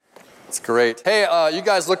It's great. Hey, you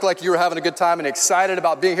guys look like you were having a good time and excited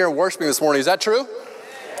about being here and worshiping this morning. Is that true?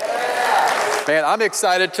 Yeah. Man, I'm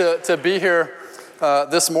excited to be here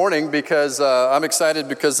this morning because I'm excited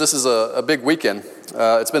because this is a big weekend.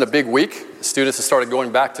 It's been a big week. Students have started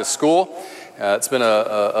going back to school. It's been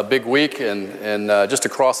a big week and just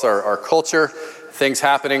across our culture, things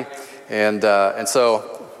happening. And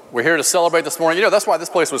so we're here to celebrate this morning. You know, that's why this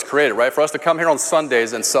place was created, right? For us to come here on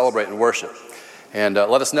Sundays and celebrate and worship. And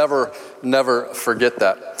let us never forget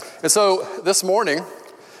that. And so this morning,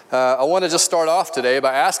 I want to just start off today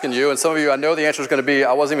by asking you, and some of you, I know the answer is going to be,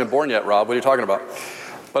 I wasn't even born yet, Rob. What are you talking about?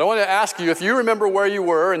 But I want to ask you if you remember where you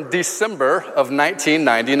were in December of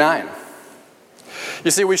 1999.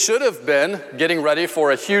 You see, we should have been getting ready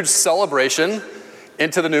for a huge celebration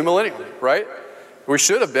into the new millennium, right? We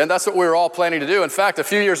should have been. That's what we were all planning to do. In fact, a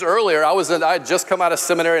few years earlier, I had just come out of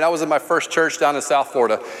seminary, and I was in my first church down in South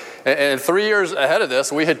Florida. And 3 years ahead of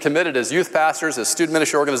this, we had committed as youth pastors, as student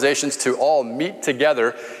ministry organizations, to all meet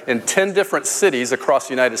together in 10 different cities across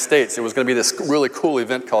the United States. It was going to be this really cool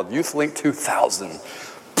event called Youth Link 2000,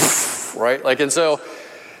 right? And so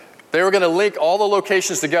they were going to link all the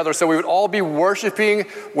locations together so we would all be worshiping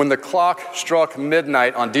when the clock struck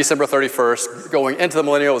midnight on December 31st, going into the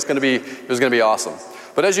millennium. It was going to be awesome.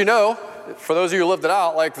 But as you know, for those of you who lived it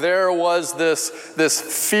out, there was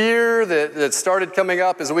this fear that started coming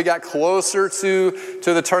up as we got closer to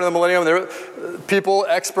the turn of the millennium.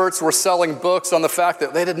 Experts were selling books on the fact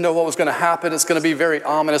that they didn't know what was going to happen. It's going to be very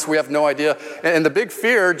ominous. We have no idea. And the big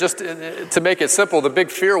fear, just to make it simple, the big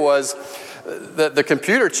fear was that the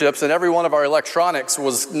computer chips and every one of our electronics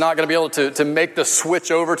was not going to be able to make the switch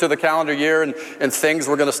over to the calendar year, and things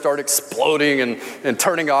were going to start exploding and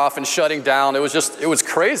turning off and shutting down. It was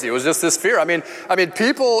crazy. It was just this fear. I mean,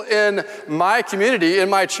 people in my community, in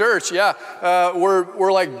my church,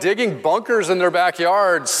 were like digging bunkers in their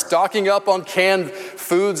backyard, stocking up on canned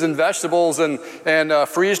foods and vegetables and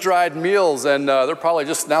freeze-dried meals, and they're probably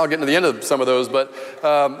just now getting to the end of some of those. But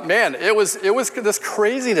man, it was this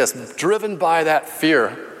craziness driven by that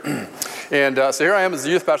fear. And so here I am as a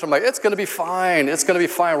youth pastor. I'm like, it's going to be fine. It's going to be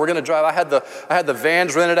fine. We're going to drive. I had the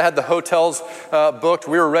vans rented. I had the hotels booked.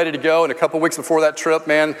 We were ready to go. And a couple weeks before that trip,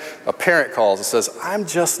 man, a parent calls and says, I'm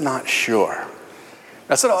just not sure.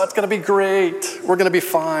 I said, oh, it's going to be great. We're going to be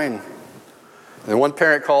fine. And one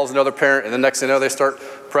parent calls another parent, and the next thing you know, they start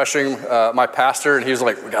pressuring my pastor, and he was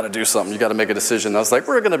like, we got to do something. You got to make a decision. And I was like,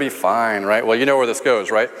 we're going to be fine, right? Well, you know where this goes,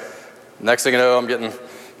 right? Next thing you know, I'm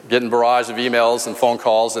getting barrage of emails and phone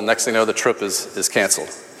calls, and next thing you know, the trip is canceled.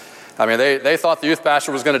 I mean, they thought the youth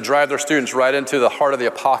pastor was going to drive their students right into the heart of the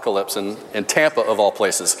apocalypse in Tampa, of all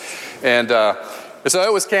places. And so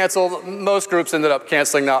it was canceled. Most groups ended up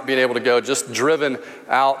canceling, not being able to go, just driven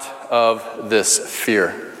out of this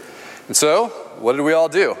fear. And so, what did we all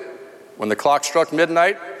do? When the clock struck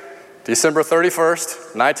midnight, December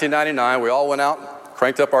 31st, 1999, we all went out,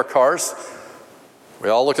 cranked up our cars. We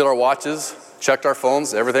all looked at our watches, checked our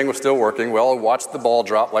phones, everything was still working. We all watched the ball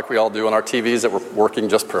drop like we all do on our TVs that were working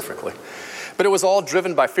just perfectly. But it was all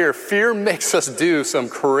driven by fear. Fear makes us do some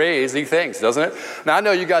crazy things, doesn't it? Now, I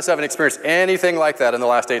know you guys haven't experienced anything like that in the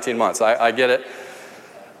last 18 months. I get it.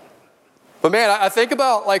 But man, I think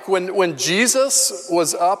about when Jesus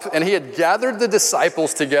was up and he had gathered the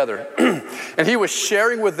disciples together and he was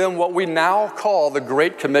sharing with them what we now call the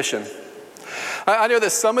Great Commission. I know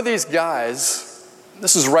that some of these guys,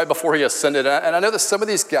 this is right before he ascended, and I know that some of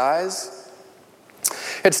these guys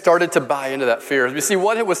had started to buy into that fear. You see,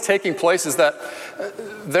 what was taking place is that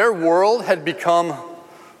their world had become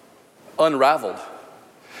unraveled.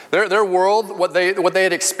 Their world, what they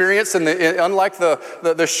had experienced, unlike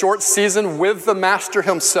the short season with the Master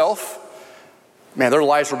himself, man, their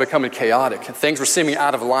lives were becoming chaotic. Things were seeming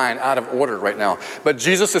out of line, out of order right now. But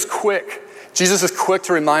Jesus is quick. Jesus is quick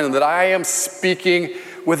to remind them that I am speaking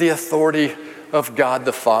with the authority of God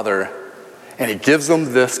the Father. And he gives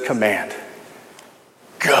them this command.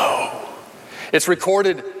 Go. It's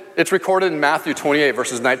recorded in Matthew 28,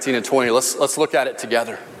 verses 19 and 20. Let's look at it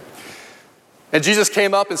together. And Jesus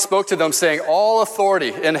came up and spoke to them, saying, all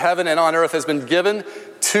authority in heaven and on earth has been given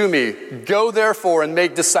to me. Go therefore and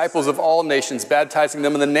make disciples of all nations, baptizing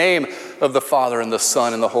them in the name of the Father and the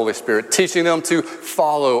Son and the Holy Spirit, teaching them to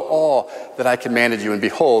follow all that I commanded you. And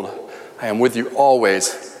behold, I am with you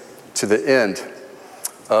always to the end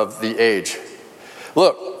of the age.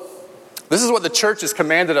 Look, this is what the church has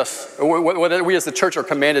commanded us, what we as the church are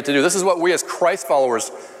commanded to do. This is what we as Christ followers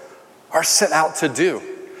are sent out to do,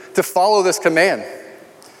 to follow this command.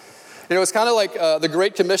 You know, it's kind of like the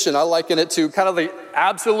Great Commission. I liken it to kind of the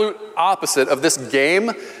absolute opposite of this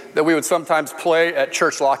game that we would sometimes play at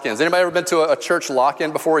church lock-ins. Anybody ever been to a church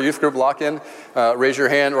lock-in before, a youth group lock-in? Raise your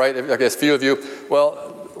hand, right? I guess a few of you.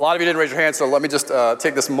 Well, a lot of you didn't raise your hand, so let me just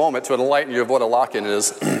take this moment to enlighten you of what a lock-in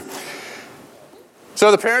is. So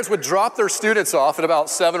the parents would drop their students off at about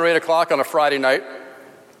 7 or 8 o'clock on a Friday night.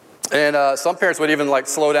 And some parents would even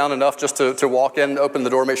slow down enough just to walk in, open the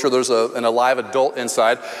door, make sure there's an alive adult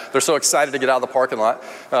inside. They're so excited to get out of the parking lot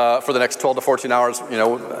for the next 12 to 14 hours,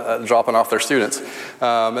 dropping off their students.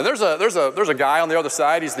 And there's a guy on the other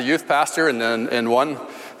side. He's the youth pastor, and then in one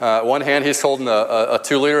hand he's holding a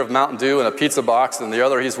 2-liter of Mountain Dew and a pizza box, and the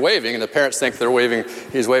other he's waving, and the parents think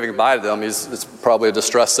he's waving bye to them. It's probably a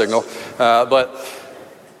distress signal.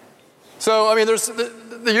 There's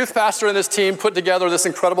the youth pastor and his team put together this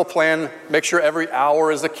incredible plan, make sure every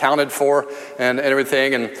hour is accounted for and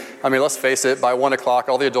everything. And let's face it, by 1 o'clock,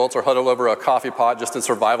 all the adults are huddled over a coffee pot just in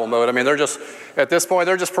survival mode. They're just, at this point,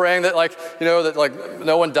 they're just praying that that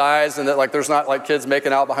no one dies and that there's not kids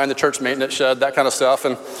making out behind the church maintenance shed, that kind of stuff.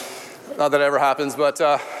 And not that it ever happens, but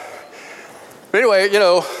anyway,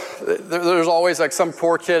 there's always some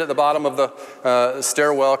poor kid at the bottom of the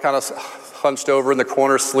stairwell kind of hunched over in the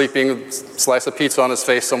corner, sleeping, slice of pizza on his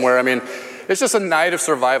face somewhere. It's just a night of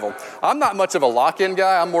survival. I'm not much of a lock-in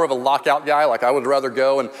guy. I'm more of a lockout guy. I would rather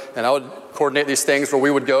go and I would coordinate these things where we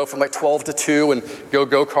would go from 12 to 2 and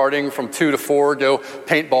go-karting, from 2 to 4, go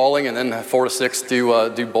paintballing, and then 4 to 6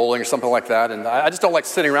 do bowling or something like that. And I just don't like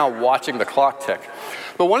sitting around watching the clock tick.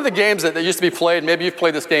 But one of the games that used to be played, maybe you've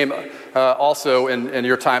played this game also in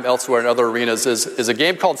your time elsewhere in other arenas, is a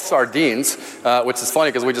game called Sardines, which is funny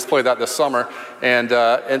because we just played that this summer.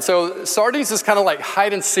 And so Sardines is kind of like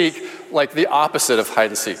hide and seek, like the opposite of hide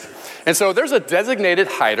and seek. And so there's a designated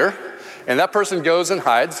hider, and that person goes and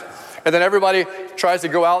hides. And then everybody tries to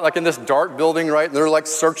go out in this dark building, right? And they're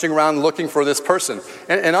searching around looking for this person.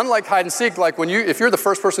 And unlike hide and seek, if you're the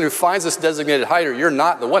first person who finds this designated hider, you're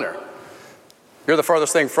not the winner. You're the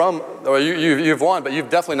farthest thing from, or you've won, but you've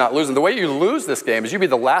definitely not losing. The way you lose this game is you be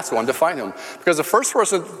the last one to find him. Because the first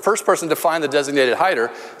person to find the designated hider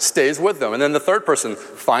stays with them. And then the third person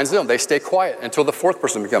finds them. They stay quiet until the fourth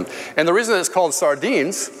person becomes. And the reason it's called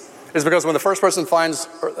Sardines is because when the first person finds,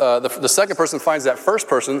 the second person finds that first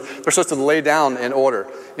person, they're supposed to lay down in order.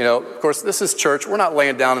 Of course, this is church. We're not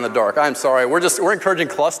laying down in the dark. I'm sorry. We're encouraging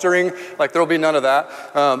clustering. There'll be none of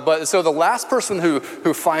that. But so the last person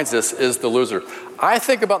who finds this is the loser. I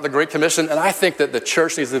think about the Great Commission, and I think that the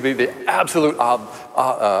church needs to be the absolute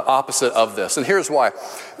opposite of this. And here's why.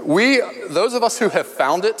 Those of us who have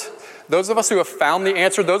found it, those of us who have found the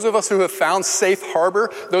answer, those of us who have found safe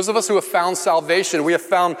harbor, those of us who have found salvation, we have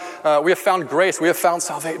found grace, we have found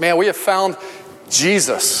salvation. Man, we have found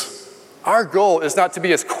Jesus. Our goal is not to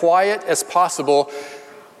be as quiet as possible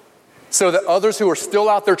so that others who are still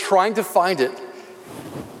out there trying to find it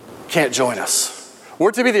can't join us.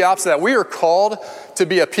 We're to be the opposite of that. We are called to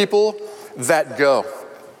be a people that go.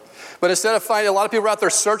 But instead of finding, a lot of people are out there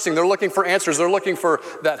searching. They're looking for answers. They're looking for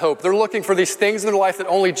that hope. They're looking for these things in their life that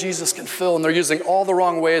only Jesus can fill. And they're using all the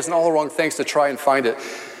wrong ways and all the wrong things to try and find it.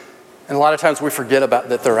 And a lot of times we forget about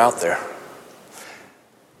that they're out there.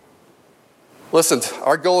 Listen,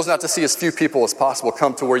 our goal is not to see as few people as possible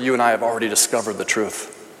come to where you and I have already discovered the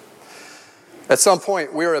truth. At some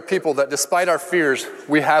point, we are a people that despite our fears,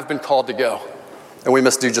 we have been called to go. And we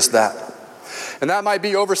must do just that. And that might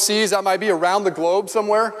be overseas. That might be around the globe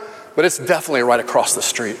somewhere. But it's definitely right across the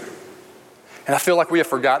street. And I feel like we have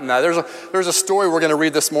forgotten that. There's a story we're going to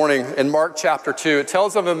read this morning in Mark chapter 2. It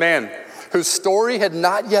tells of a man whose story had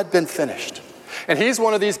not yet been finished. And he's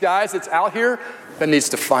one of these guys that's out here that needs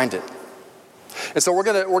to find it. And so we're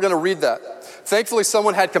going to read that. Thankfully,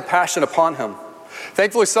 someone had compassion upon him.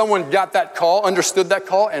 Thankfully, someone got that call, understood that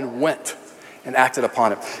call, and went and acted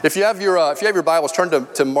upon it. If you have your Bibles, turn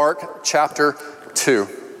to Mark chapter 2.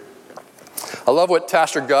 I love what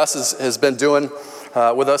Pastor Gus has been doing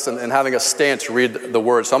with us and having us stand to read the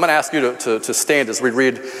Word. So I'm going to ask you to stand as we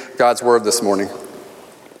read God's Word this morning.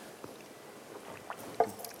 It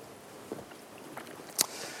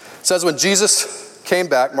says when Jesus came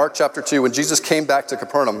back, Mark chapter 2, when Jesus came back to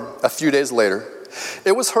Capernaum a few days later,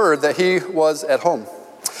 it was heard that he was at home.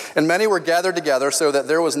 And many were gathered together so that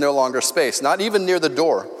there was no longer space, not even near the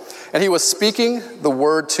door. And he was speaking the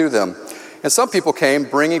word to them. And some people came,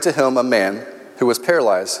 bringing to him a man who was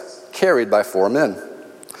paralyzed, carried by 4 men.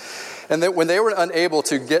 And when they were unable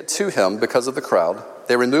to get to him because of the crowd,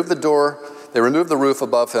 they removed the door, they removed the roof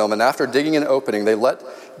above him, and after digging an opening, they let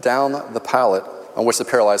down the pallet on which the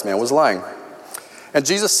paralyzed man was lying. And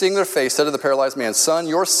Jesus, seeing their faith, said to the paralyzed man, "Son,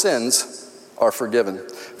 your sins are forgiven."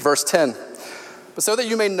 Verse 10, But so that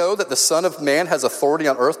you may know that the Son of Man has authority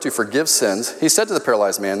on earth to forgive sins, he said to the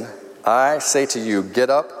paralyzed man, I say to you, get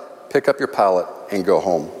up, pick up your pallet, and go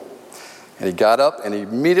home. And he got up and he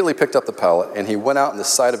immediately picked up the pallet, and he went out in the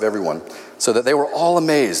sight of everyone, so that they were all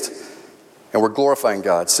amazed and were glorifying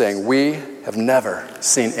God, saying, we have never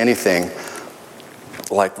seen anything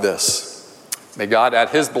like this. May God add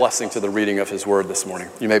his blessing to the reading of his word this morning.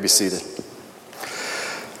 You may be seated.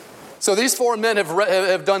 So these four men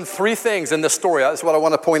have done three things in this story. That's what I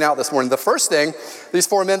want to point out this morning. The first thing, these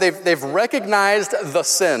four men, they've recognized the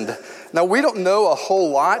sinned. Now, we don't know a whole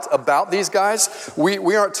lot about these guys.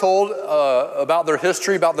 We aren't told about their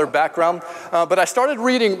history, about their background. But I started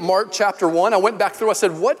reading Mark chapter 1. I went back through. I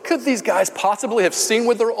said, what could these guys possibly have seen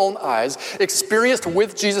with their own eyes, experienced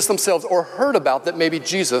with Jesus themselves, or heard about that maybe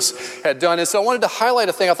Jesus had done? And so I wanted to highlight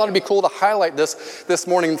a thing. I thought it'd be cool to highlight this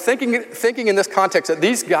morning, thinking in this context that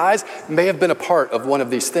these guys may have been a part of one of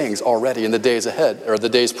these things already in the days ahead, or the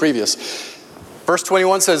days previous. Verse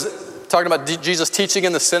 21 says, talking about Jesus teaching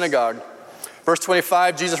in the synagogue. Verse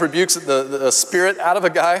 25, Jesus rebukes the spirit out of a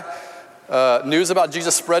guy. News about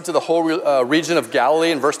Jesus spread to the whole region of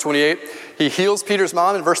Galilee in verse 28. He heals Peter's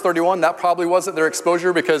mom in verse 31. That probably wasn't their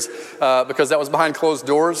exposure because that was behind closed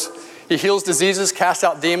doors. He heals diseases, casts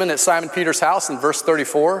out demons at Simon Peter's house in verse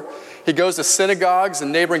 34. He goes to synagogues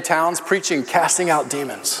and neighboring towns preaching, casting out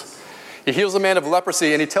demons. He heals a man of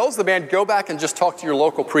leprosy, and he tells the man, go back and just talk to your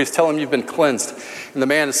local priest. Tell him you've been cleansed. And the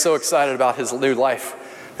man is so excited about his new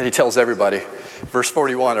life that he tells everybody. Verse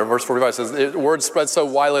 41 or verse 45 says, the word spread so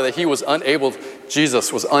widely that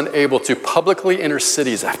Jesus was unable to publicly enter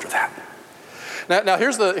cities after that. Now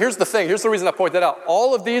here's the thing. Here's the reason I point that out.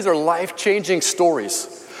 All of these are life-changing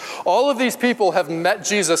stories. All of these people have met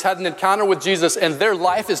Jesus, had an encounter with Jesus, and their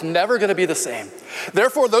life is never going to be the same.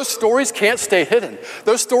 Therefore, those stories can't stay hidden.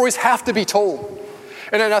 Those stories have to be told.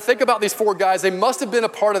 And then I think about these four guys. They must have been a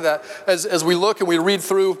part of that. As we look and we read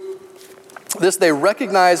through this, they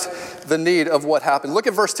recognize the need of what happened. Look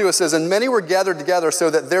at verse 2. It says, and many were gathered together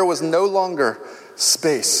so that there was no longer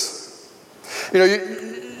space. You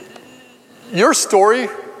know, your story,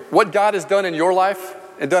 what God has done in your life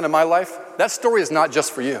and done in my life, that story is not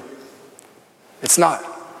just for you. It's not.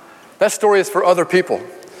 That story is for other people.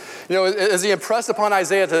 You know, as he impressed upon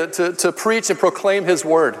Isaiah to preach and proclaim his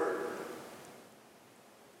word,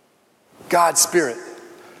 God's Spirit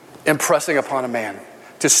impressing upon a man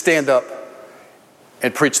to stand up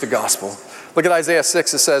and preach the gospel. Look at Isaiah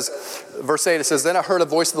 6. It says, verse 8, it says, then I heard a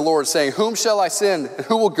voice of the Lord saying, whom shall I send and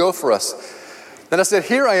who will go for us? Then I said,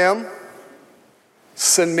 here I am.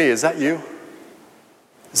 Send me. Is that you?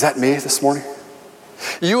 Is that me this morning?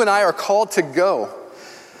 You and I are called to go.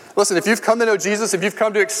 Listen, if you've come to know Jesus, if you've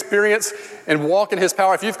come to experience and walk in his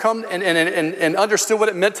power, if you've come and understood what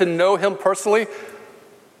it meant to know him personally,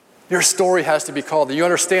 your story has to be called. You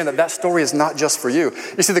understand that story is not just for you.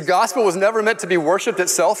 You see, the gospel was never meant to be worshiped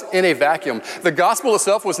itself in a vacuum. The gospel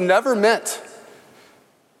itself was never meant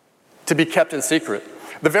to be kept in secret.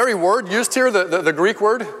 The very word used here, the Greek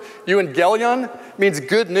word, euangelion, means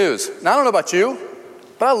good news. Now, I don't know about you,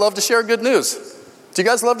 but I love to share good news. Do you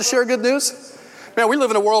guys love to share good news? Man, we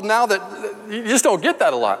live in a world now that you just don't get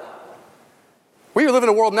that a lot. We live in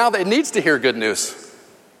a world now that needs to hear good news.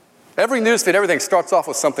 Every news feed, everything starts off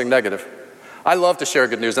with something negative. I love to share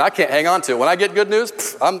good news, and I can't hang on to it. When I get good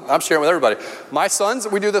news, I'm sharing with everybody. My sons,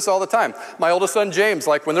 we do this all the time. My oldest son, James,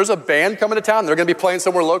 like when there's a band coming to town, they're going to be playing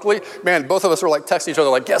somewhere locally, man, both of us are like texting each other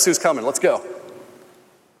like, guess who's coming? Let's go.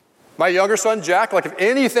 My younger son, Jack, like if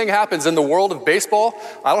anything happens in the world of baseball,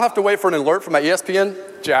 I don't have to wait for an alert from my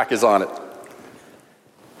ESPN. Jack is on it.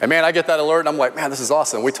 And man, I get that alert, and I'm like, man, this is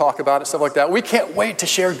awesome. We talk about it, stuff like that. We can't wait to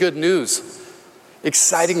share good news.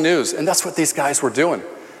 Exciting news. And that's what these guys were doing.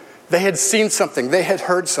 They had seen something. They had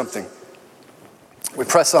heard something. We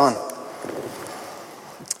press on.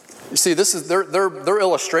 You see, this is their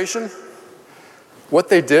illustration. What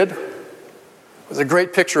they did was a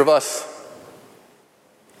great picture of us,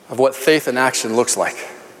 of what faith in action looks like.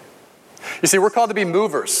 You see, we're called to be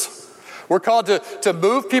movers. We're called to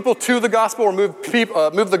move people to the gospel or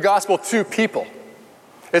move the gospel to people.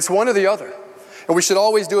 It's one or the other. And we should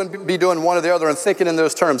always be doing one or the other and thinking in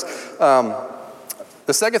those terms.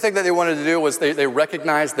 The second thing that they wanted to do was they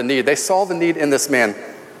recognized the need. They saw the need in this man.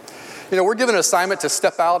 You know, we're given an assignment to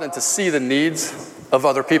step out and to see the needs of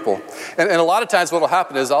other people. And a lot of times what will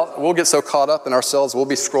happen is we'll get so caught up in ourselves, we'll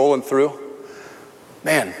be scrolling through.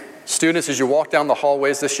 Man, students, as you walk down the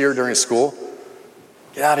hallways this year during school,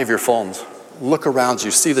 get out of your phones. Look around you.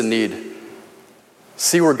 See the need.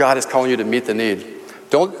 See where God is calling you to meet the need.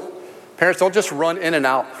 Parents, don't just run in and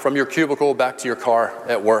out from your cubicle back to your car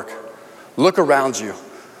at work. Look around you.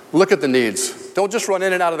 Look at the needs. Don't just run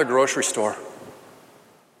in and out of the grocery store.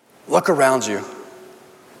 Look around you.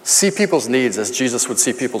 See people's needs as Jesus would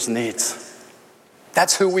see people's needs.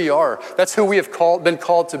 That's who we are. That's who we have been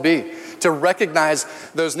called to be, to recognize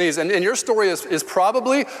those needs. And your story is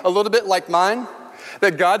probably a little bit like mine,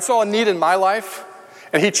 that God saw a need in my life,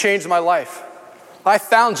 and he changed my life. I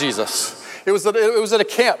found Jesus. It was at a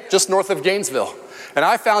camp just north of Gainesville, and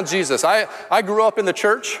I found Jesus. I grew up in the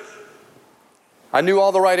church. I knew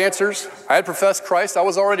all the right answers. I had professed Christ. I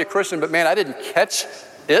was already a Christian, but man, I didn't catch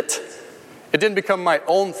it. It didn't become my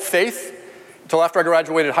own faith until after I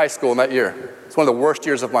graduated high school in that year. It's one of the worst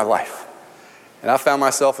years of my life. And I found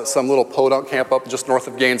myself at some little podunk camp up just north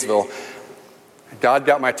of Gainesville. God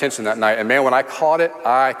got my attention that night. And man, when I caught it,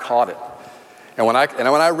 I caught it. And when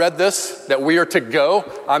I read this, that we are to go,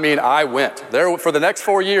 I mean, I went. There, for the next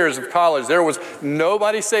 4 years of college, there was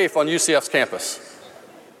nobody safe on UCF's campus.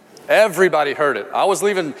 Everybody heard it. I was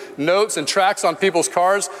leaving notes and tracts on people's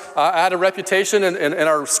cars. I had a reputation in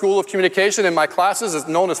our school of communication in my classes as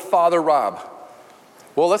known as Father Rob.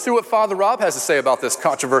 Well, let's see what Father Rob has to say about this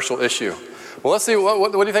controversial issue. Well, let's see,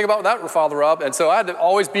 what do you think about that, Father Rob? And so I had to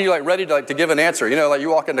always be ready to give an answer. You know, like you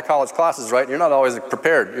walk into college classes, right? And you're not always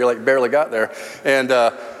prepared. You're barely got there. And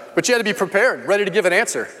but you had to be prepared, ready to give an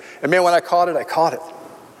answer. And man, when I caught it, I caught it.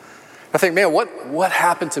 I think, man, what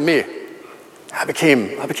happened to me? I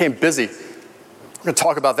became busy. We're going to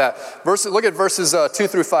talk about that. Look at verses 2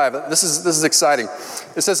 through 5. This is exciting.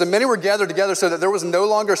 It says, and many were gathered together so that there was no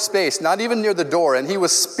longer space, not even near the door, and he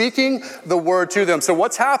was speaking the word to them. So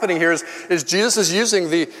what's happening here is Jesus is using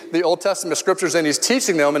the Old Testament scriptures, and he's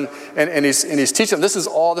teaching them, and he's teaching them. This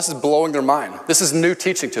is blowing their mind. This is new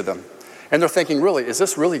teaching to them. And they're thinking, really, is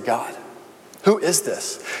this really God? Who is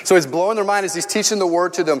this? So he's blowing their mind as he's teaching the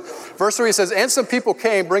word to them. Verse 3 says, and some people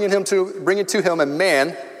came, bringing to him a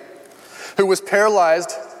man who was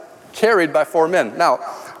paralyzed, carried by 4 men. Now,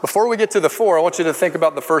 before we get to the 4, I want you to think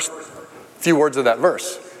about the first few words of that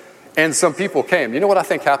verse. And some people came. You know what I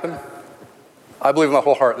think happened? I believe in my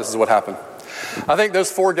whole heart this is what happened. I think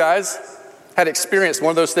those 4 guys had experienced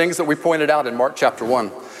one of those things that we pointed out in Mark chapter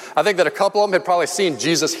 1. I think that a couple of them had probably seen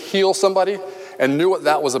Jesus heal somebody and knew what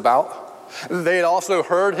that was about. They had also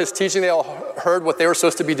heard his teaching. They all heard what they were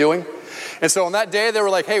supposed to be doing. And so on that day, they were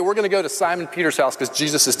like, hey, we're going to go to Simon Peter's house because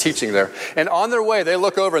Jesus is teaching there. And on their way, they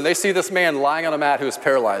look over and they see this man lying on a mat who is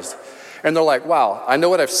paralyzed. And they're like, wow, I know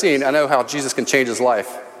what I've seen. I know how Jesus can change his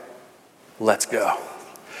life. Let's go.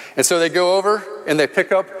 And so they go over and they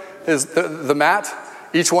pick up the mat.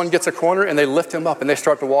 Each one gets a corner and they lift him up and they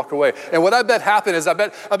start to walk away. And what I bet happened is I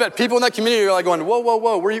bet people in that community are like going,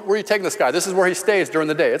 whoa, where are you taking this guy? This is where he stays during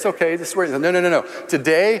the day. It's okay. This is where no.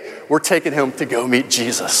 Today, we're taking him to go meet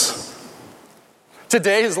Jesus.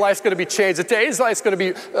 Today, his life's going to be changed. Today, his life's going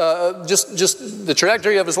to be, just the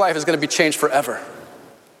trajectory of his life is going to be changed forever.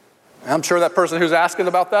 And I'm sure that person who's asking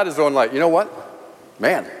about that is going like, you know what?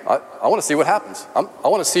 Man, I want to see what happens. I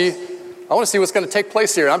want to see what's going to take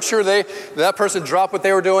place here. I'm sure that person dropped what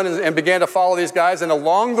they were doing and began to follow these guys. And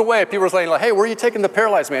along the way, people were saying, like, hey, where are you taking the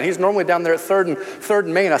paralyzed man? He's normally down there at 3rd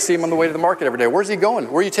and Main. I see him on the way to the market every day. Where's he going?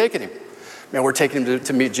 Where are you taking him? Man, we're taking him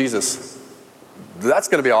to meet Jesus. That's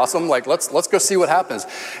going to be awesome. Like, let's go see what happens.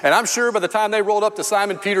 And I'm sure by the time they rolled up to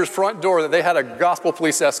Simon Peter's front door that they had a gospel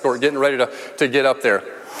police escort getting ready to get up there.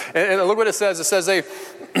 And look what it says. It says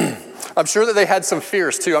I'm sure that they had some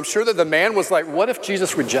fears too. I'm sure that the man was like, what if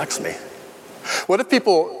Jesus rejects me? What if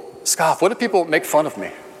people scoff? What if people make fun of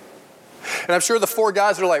me? And I'm sure the 4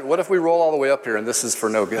 guys are like, what if we roll all the way up here and this is for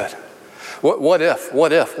no good? What if?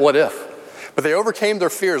 But they overcame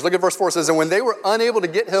their fears. Look at verse 4. It says, and when they were unable to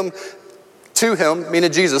get him to him,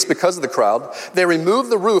 meaning Jesus, because of the crowd, they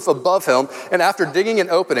removed the roof above him, and after digging an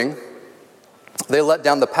opening, they let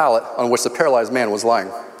down the pallet on which the paralyzed man was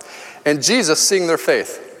lying. And Jesus, seeing their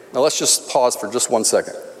faith. Now let's just pause for just 1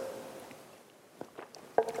 second.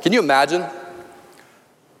 Can you imagine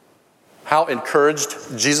how encouraged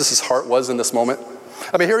Jesus' heart was in this moment?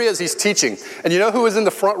 I mean, here he is, he's teaching. And you know who was in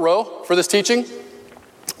the front row for this teaching?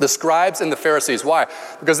 The scribes and the Pharisees. Why?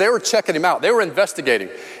 Because they were checking him out. They were investigating.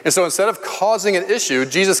 And so instead of causing an issue,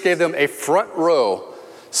 Jesus gave them a front row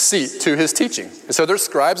seat to his teaching. And so there's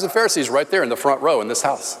scribes and Pharisees right there in the front row in this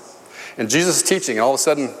house. And Jesus is teaching, and all of a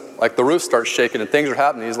sudden, like the roof starts shaking and things are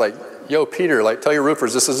happening. He's like, yo, Peter, like tell your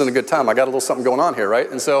roofers this isn't a good time. I got a little something going on here, right?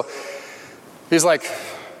 And so he's like,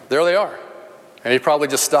 there they are. And he probably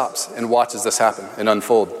just stops and watches this happen and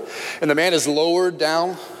unfold. And the man is lowered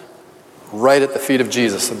down right at the feet of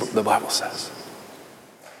Jesus, the Bible says.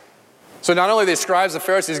 So not only the scribes and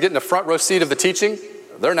Pharisees getting the front row seat of the teaching,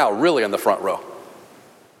 they're now really in the front row.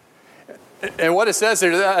 And what it says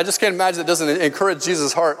here, I just can't imagine it doesn't encourage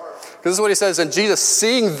Jesus' heart. Because this is what he says, and Jesus,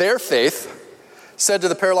 seeing their faith, said to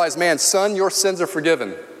the paralyzed man, son, your sins are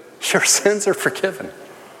forgiven. Your sins are forgiven.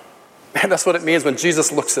 Man, that's what it means when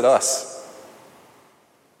Jesus looks at us.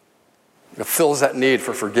 It fills that need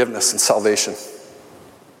for forgiveness and salvation.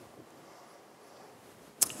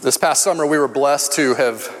 This past summer, we were blessed to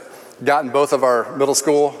have gotten both of our middle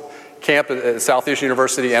school camp at Southeastern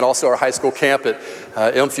University and also our high school camp at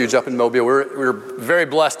Ilmfuge up in Mobile. We were very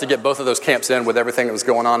blessed to get both of those camps in with everything that was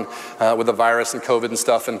going on with the virus and COVID and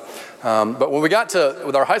stuff. And but when we got to,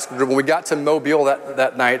 with our high school group, when we got to Mobile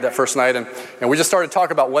that first night, and we just started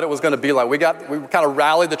talking about what it was going to be like. We kind of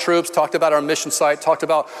rallied the troops, talked about our mission site, talked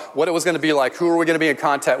about what it was going to be like, who were we going to be in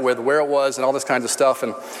contact with, where it was, and all this kinds of stuff.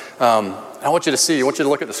 And I want you to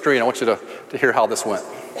look at the screen. I want you to hear how this went.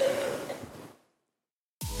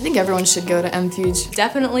 I think everyone should go to MFuge.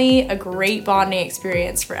 Definitely a great bonding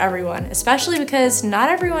experience for everyone, especially because not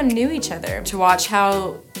everyone knew each other. To watch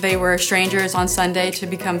how they were strangers on Sunday to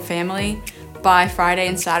become family by Friday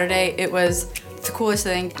and Saturday, it was the coolest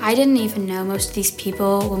thing. I didn't even know most of these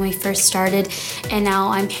people when we first started, and now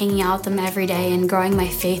I'm hanging out with them every day and growing my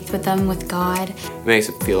faith with them, with God. It makes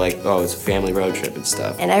it feel like, oh, it's a family road trip and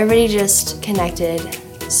stuff. And everybody just connected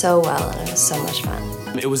so well, and it was so much fun.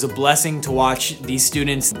 It was a blessing to watch these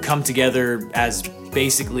students come together as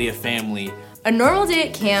basically a family. A normal day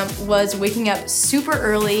at camp was waking up super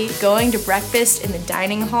early, going to breakfast in the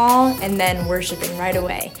dining hall, and then worshiping right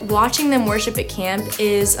away. Watching them worship at camp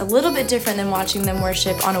is a little bit different than watching them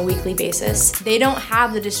worship on a weekly basis. They don't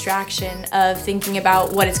have the distraction of thinking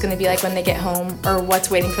about what it's going to be like when they get home or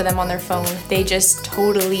what's waiting for them on their phone. They just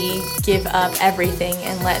totally give up everything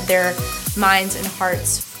and let their minds and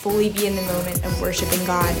hearts fully be in the moment of worshiping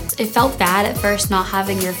God. It felt bad at first not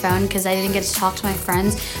having your phone because I didn't get to talk to my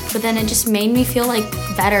friends, but then it just made me feel like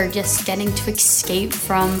better just getting to escape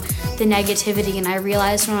from the negativity, and I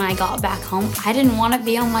realized when I got back home, I didn't want to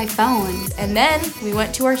be on my phone. And then we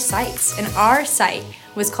went to our sites, and our site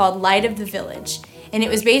was called Light of the Village. And it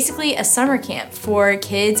was basically a summer camp for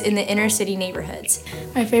kids in the inner city neighborhoods.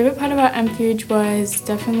 My favorite part about MFuge was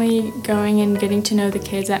definitely going and getting to know the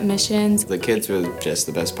kids at missions. The kids were just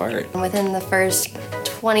the best part. Within the first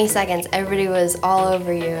 20 seconds, everybody was all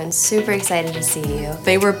over you and super excited to see you.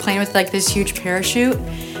 They were playing with like this huge parachute,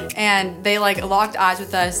 and they like locked eyes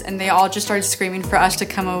with us, and they all just started screaming for us to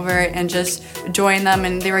come over and just join them,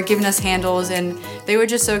 and they were giving us handles, and they were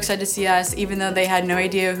just so excited to see us even though they had no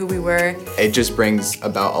idea who we were. It just brings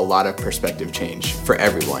about a lot of perspective change for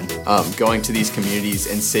everyone. Going to these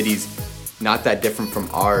communities and cities not that different from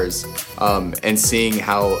ours, and seeing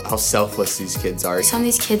how selfless these kids are. Some of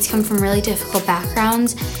these kids come from really difficult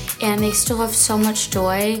backgrounds and they still have so much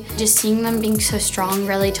joy. Just seeing them being so strong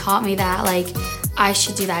really taught me that like I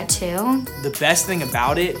should do that too. The best thing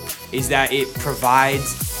about it is that it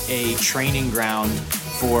provides a training ground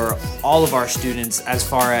for all of our students as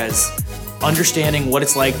far as understanding what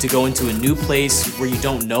it's like to go into a new place where you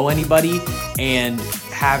don't know anybody and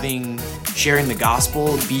sharing the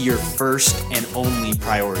gospel be your first and only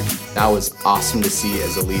priority. That was awesome to see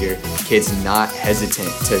as a leader. Kids not hesitant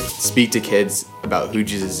to speak to kids about who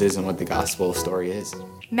Jesus is and what the gospel story is.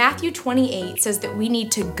 Matthew 28 says that we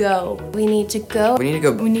need to go. We need to go. We need to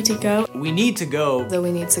go. We need to go. We need to go. So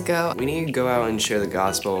we need to go. We need to go out and share the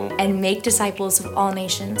gospel. And make disciples of all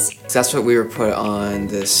nations. That's what we were put on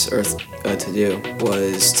this earth to do,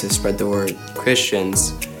 was to spread the word.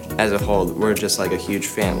 Christians, as a whole, we're just like a huge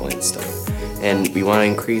family and stuff. And we want to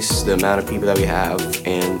increase the amount of people that we have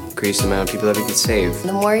and increase the amount of people that we can save.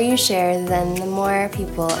 The more you share, then the more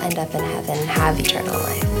people end up in heaven and have eternal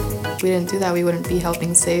life. If we didn't do that, we wouldn't be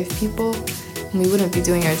helping save people, and we wouldn't be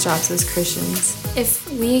doing our jobs as Christians.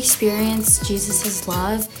 If we experience Jesus'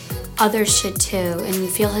 love, others should too, and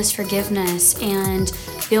feel his forgiveness and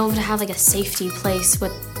be able to have like a safety place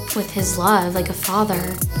with his love, like a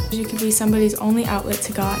father. You could be somebody's only outlet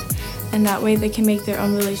to God, and that way they can make their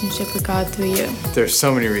own relationship with God through you. There's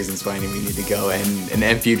so many reasons why we need to go, and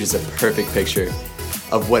MFuge is a perfect picture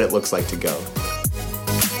of what it looks like to go.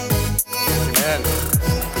 Amen.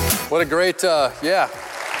 What a great,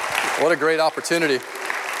 what a great opportunity.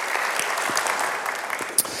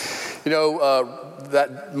 You know,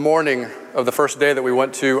 that morning of the first day that we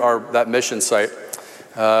went to that mission site,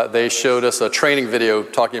 they showed us a training video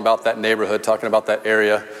talking about that neighborhood, talking about that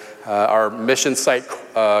area. Our mission site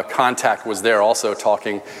contact was there also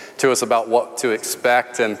talking to us about what to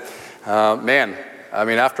expect. And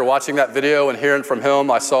after watching that video and hearing from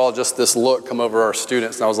him, I saw just this look come over our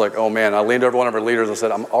students, and I was like, oh man, I leaned over to one of our leaders and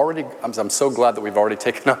said, I'm so glad that we've already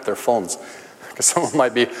taken up their phones, because someone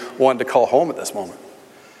might be wanting to call home at this moment.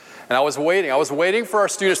 And I was waiting for our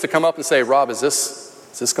students to come up and say, Rob, is this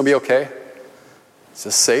Is this going to be okay? Is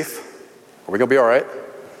this safe? Are we going to be all right?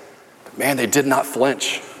 But man, they did not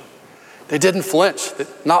flinch. They didn't flinch.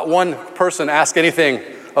 Not one person asked anything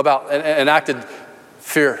about and acted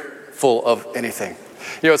fearful of anything.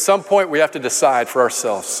 You know, at some point we have to decide for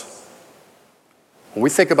ourselves. When we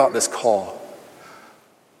think about this call,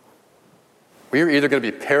 we are either going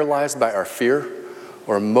to be paralyzed by our fear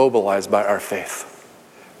or mobilized by our faith.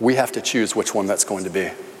 We have to choose which one that's going to be.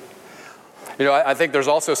 You know, I think there's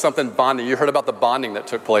also something bonding. You heard about the bonding that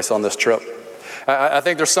took place on this trip. I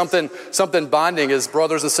think there's something bonding as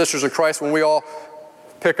brothers and sisters in Christ when we all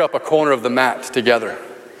pick up a corner of the mat together.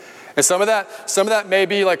 And some of that may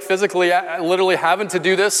be like physically, literally having to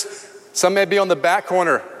do this. Some may be on the back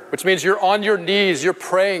corner, which means you're on your knees, you're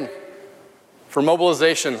praying for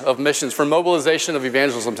mobilization of missions, for mobilization of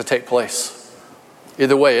evangelism to take place.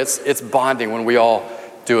 Either way, it's bonding when we all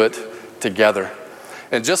do it together.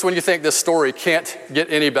 And just when you think this story can't get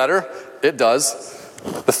any better, it does.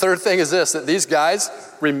 The third thing is this, that these guys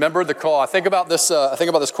remembered the call. I think about this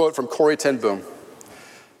quote from Corrie ten Boom.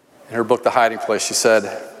 In her book, The Hiding Place, she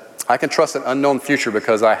said, "I can trust an unknown future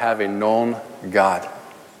because I have a known God."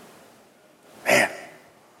 Man.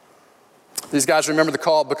 These guys remember the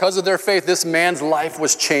call. Because of their faith, this man's life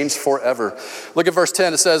was changed forever. Look at verse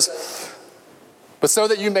 10. It says, "But so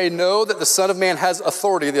that you may know that the Son of Man has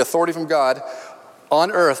authority, the authority from God,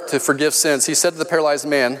 on earth to forgive sins, he said to the paralyzed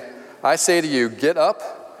man, I say to you, get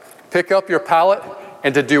up, pick up your pallet,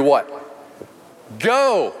 and to do what?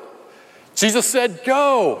 Go." Jesus said,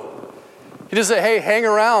 go. He didn't say, hey, hang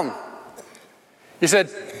around. He said,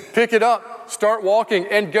 pick it up, start walking,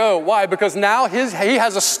 and go. Why? Because now he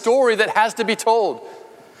has a story that has to be told.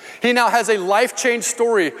 He now has a life-change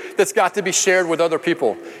story that's got to be shared with other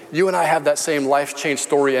people. You and I have that same life-change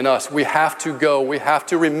story in us. We have to go. We have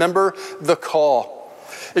to remember the call.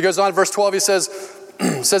 He goes on, verse 12, he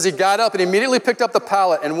says he got up and immediately picked up the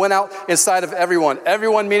pallet and went out inside of everyone.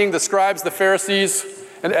 Everyone meaning the scribes, the Pharisees,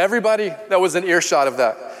 and everybody that was in earshot of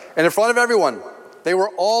that. And in front of everyone, they were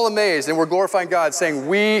all amazed and were glorifying God, saying,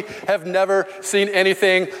 we have never seen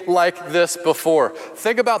anything like this before.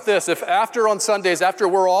 Think about this. If on Sundays, after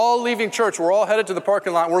we're all leaving church, we're all headed to the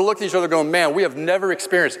parking lot, and we're looking at each other going, man, we have never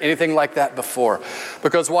experienced anything like that before.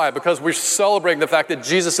 Because why? Because we're celebrating the fact that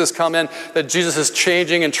Jesus has come in, that Jesus is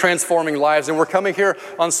changing and transforming lives. And we're coming here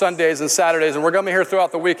on Sundays and Saturdays, and we're coming here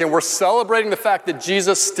throughout the week, and we're celebrating the fact that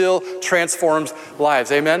Jesus still transforms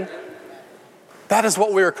lives. Amen? That is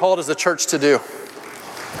what we are called as a church to do.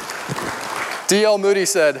 D.L. Moody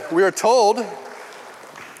said, we are told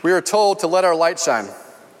to let our light shine.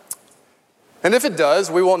 And if it does,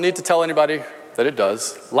 we won't need to tell anybody that it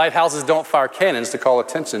does. Lighthouses don't fire cannons to call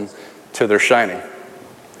attention to their shining.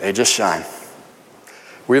 They just shine.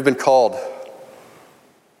 We've been called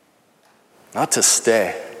not to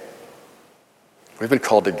stay. We've been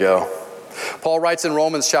called to go. Paul writes in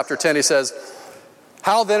Romans chapter 10, he says,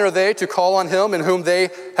 how then are they to call on him in whom they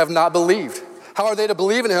have not believed? How are they to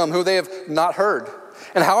believe in him who they have not heard?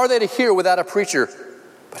 And how are they to hear without a preacher?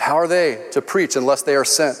 But how are they to preach unless they are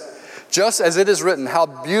sent? Just as it is written, how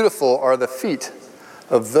beautiful are the feet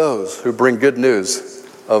of those who bring good news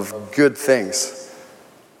of good things.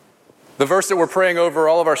 The verse that we're praying over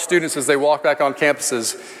all of our students as they walk back on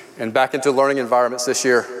campuses and back into learning environments this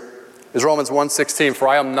year is Romans 1:16. For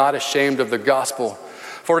I am not ashamed of the gospel,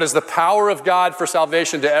 for it is the power of God for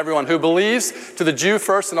salvation to everyone who believes, to the Jew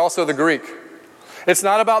first and also the Greek. It's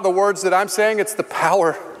not about the words that I'm saying, it's the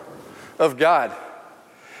power of God.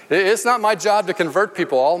 It's not my job to convert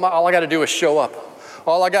people. All I got to do is show up.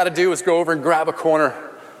 All I got to do is go over and grab a corner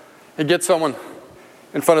and get someone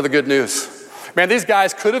in front of the good news. Man, these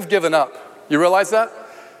guys could have given up. You realize that?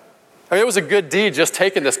 I mean, it was a good deed just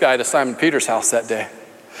taking this guy to Simon Peter's house that day.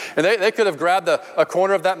 And they could have grabbed a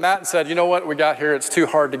corner of that mat and said, you know what we got here? It's too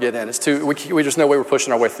hard to get in. We just no way we're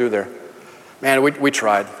pushing our way through there. Man, we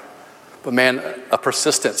tried. But man, a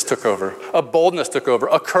persistence took over. A boldness took over.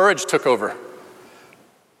 A courage took over.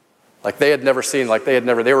 Like they had never seen,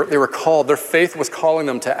 they were called. Their faith was calling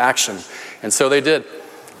them to action. And so they did.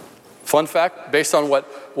 Fun fact, based on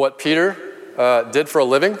what Peter did for a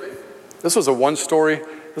living, this was a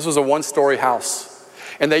one-story house.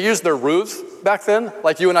 And they used their roofs back then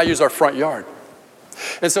like you and I use our front yard.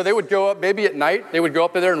 And so they would go up, maybe at night, they would go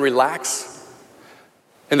up there and relax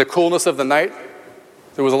in the coolness of the night.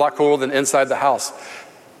 It was a lot cooler than inside the house.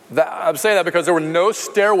 I'm saying that because there were no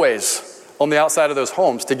stairways on the outside of those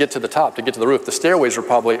homes to get to the top, to get to the roof. The stairways were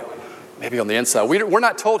probably maybe on the inside. We're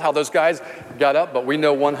not told how those guys got up, but we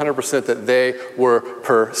know 100% that they were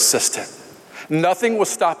persistent. Nothing was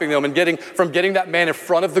stopping them from getting that man in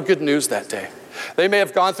front of the good news that day. They may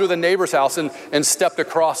have gone through the neighbor's house and stepped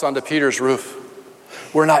across onto Peter's roof.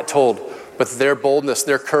 We're not told, but their boldness,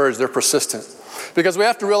 their courage, their persistence. Because we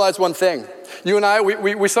have to realize one thing. You and I,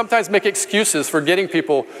 we sometimes make excuses for getting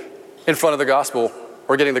people in front of the gospel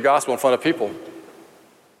or getting the gospel in front of people.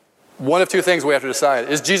 One of two things we have to decide.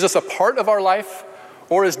 Is Jesus a part of our life,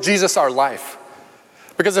 or is Jesus our life?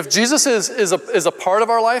 Because if Jesus is a part of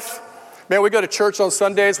our life, man, we go to church on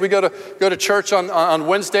Sundays, we go to church on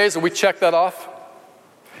Wednesdays, and we check that off.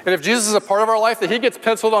 And if Jesus is a part of our life, that he gets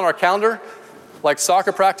penciled on our calendar like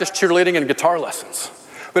soccer practice, cheerleading, and guitar lessons.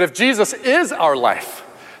 But if Jesus is our life,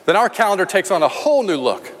 then our calendar takes on a whole new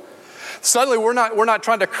look. Suddenly, we're not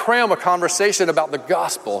trying to cram a conversation about the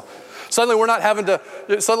gospel. Suddenly,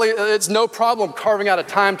 it's no problem carving out a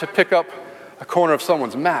time to pick up a corner of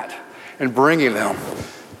someone's mat and bringing them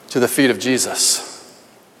to the feet of Jesus.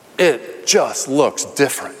 It just looks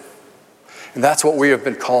different. And that's what we have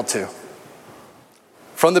been called to.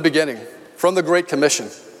 From the beginning, from the Great Commission.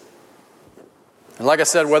 And like I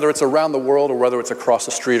said, whether it's around the world or whether it's across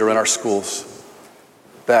the street or in our schools,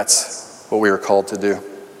 that's what we are called to do.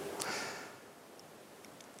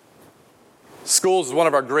 Schools is one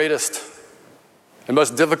of our greatest and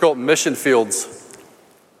most difficult mission fields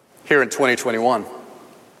here in 2021.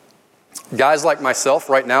 Guys like myself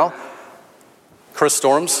right now, Chris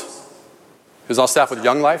Storms, who's on staff with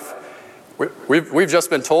Young Life, we've just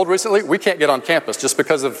been told recently we can't get on campus just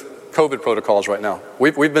because of COVID protocols right now.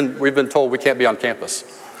 We've been told we can't be on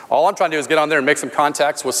campus. All I'm trying to do is get on there and make some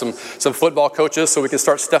contacts with some football coaches so we can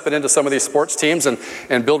start stepping into some of these sports teams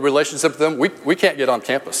and build relationships with them. We can't get on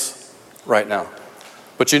campus right now.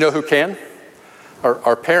 But you know who can?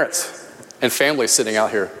 Our parents and families sitting out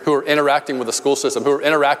here who are interacting with the school system, who are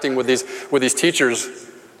interacting with these teachers.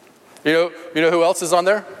 You know who else is on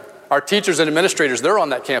there? Our teachers and administrators. They're on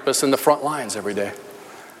that campus in the front lines every day.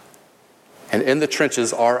 And in the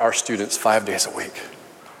trenches are our students 5 days a week.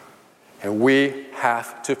 And we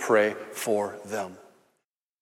have to pray for them.